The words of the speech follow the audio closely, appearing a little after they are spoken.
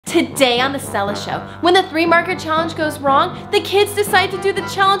Today on the Stella Show, when the 3-marker challenge goes wrong, the kids decide to do the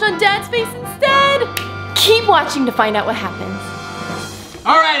challenge on Dad's face instead. Keep watching to find out what happens.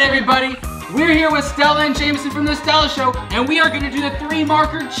 All right, everybody. We're here with Stella and Jameson from the Stella Show, and we are going to do the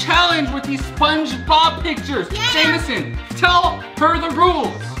 3-marker challenge with these SpongeBob pictures. Yeah. Jameson, tell her the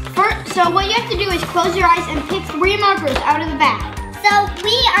rules. So what you have to do is close your eyes and pick 3 markers out of the bag. So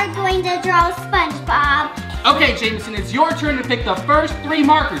we are going to draw SpongeBob. Okay, Jameson, it's your turn to pick the first 3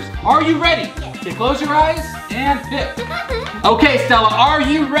 markers. Are you ready? Yes. Okay, close your eyes and pick. Okay, Stella, are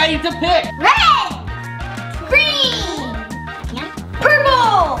you ready to pick? Red! Green! Yeah.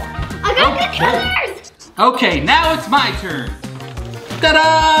 Purple! I got good colors! Okay, now it's my turn.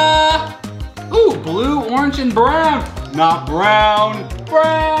 Ta-da! Ooh, blue, orange, and brown. Not brown.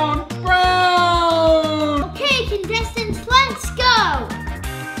 Brown, brown! Okay, contestants, let's go!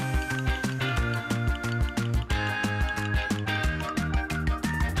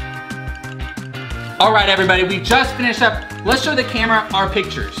 All right, everybody, we just finished up. Let's show the camera our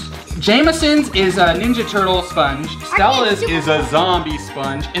pictures. Jameson's is a Ninja Turtle sponge, Stella's is a zombie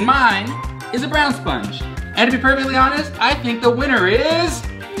sponge, and mine is a brown sponge. And to be perfectly honest, I think the winner is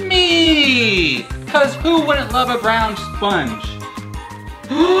me! Because who wouldn't love a brown sponge?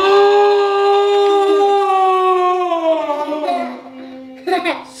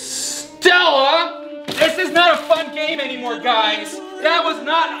 Stella! This is not a fun game anymore, guys. That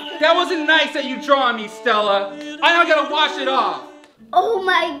wasn't nice that you drew on me, Stella. I now gotta wash it off. Oh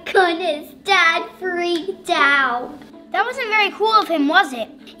my goodness, Dad freaked out. That wasn't very cool of him, was it?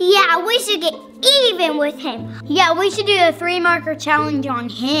 Yeah, we should get even with him. Yeah, we should do a 3-marker challenge on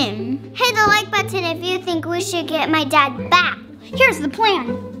him. Hit the like button if you think we should get my dad back. Here's the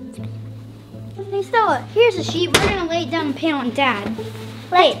plan. Hey Stella, here's a sheet. We're gonna lay it down and paint on Dad.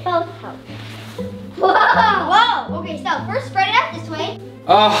 Let's both help. Whoa! Whoa! Okay, Stella, first spread it out this way.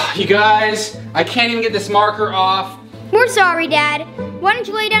 Oh, you guys, I can't even get this marker off. We're sorry, Dad. Why don't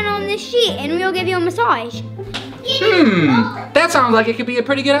you lay down on this sheet and we'll give you a massage. That sounds like it could be a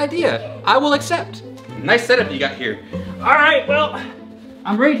pretty good idea. I will accept. Nice setup you got here. All right, well,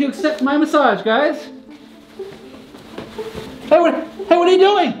 I'm ready to accept my massage, guys. Hey, what are you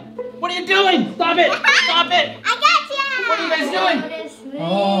doing? What are you doing? Stop it! Stop it! I got you! What are you guys doing? Go to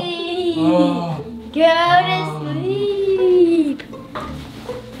sleep. Oh. Go to sleep.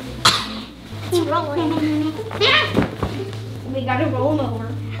 He's rolling. We gotta roll him over.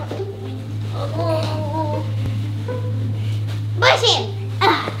 Push him!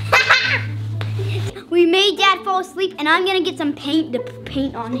 We made Dad fall asleep, and I'm gonna get some paint to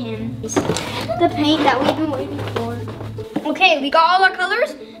paint on him. The paint that we've been waiting for. Okay, we got all our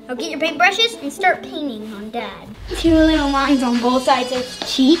colors. Now get your paintbrushes and start painting on Dad. 2 little lines on both sides of his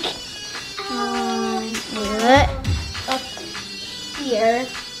cheek. Up here.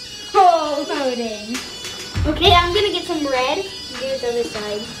 Oh, loading. Okay, I'm gonna get some red. Do the other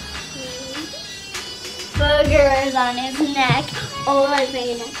side. Boogers on his neck. Oh, let's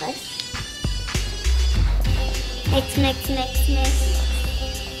make a necklace. Mix, mix, mix, mix.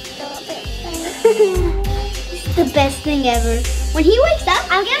 It's the best thing ever. When he wakes up,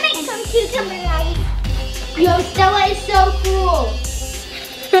 I'm gonna make some cucumber rice. Yo, Stella is so cool.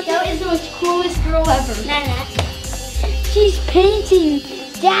 Stella is the most coolest girl ever. Nana. She's painting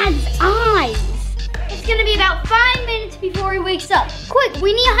Dad's eyes. It's gonna be about 5 minutes before he wakes up. Quick,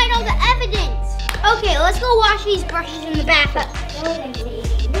 we need to hide all the evidence. Okay, let's go wash these brushes in the bathroom.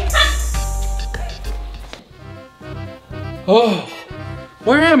 Oh,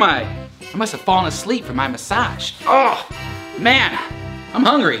 where am I? I must have fallen asleep from my massage. Oh, man, I'm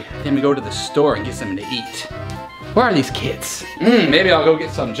hungry. I think I'm gonna go to the store and get something to eat. Where are these kids? Maybe I'll go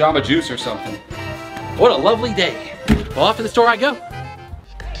get some Jamba Juice or something. What a lovely day. Well, off to the store I go.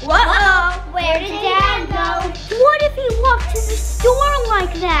 Whoa, where did Dad go? What if he walked to the store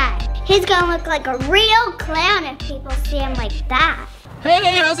like that? He's gonna look like a real clown if people see him like that.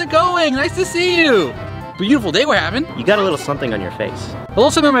 Hey, how's it going? Nice to see you. Beautiful day we're having. You got a little something on your face. A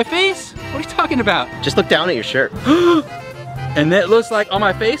little something on my face? What are you talking about? Just look down at your shirt. And that looks like on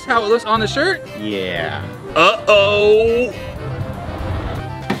my face how it looks on the shirt? Yeah. Uh-oh.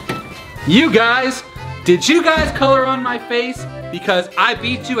 You guys, did you guys color on my face? Because I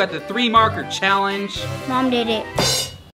beat you at the 3-marker challenge. Mom did it.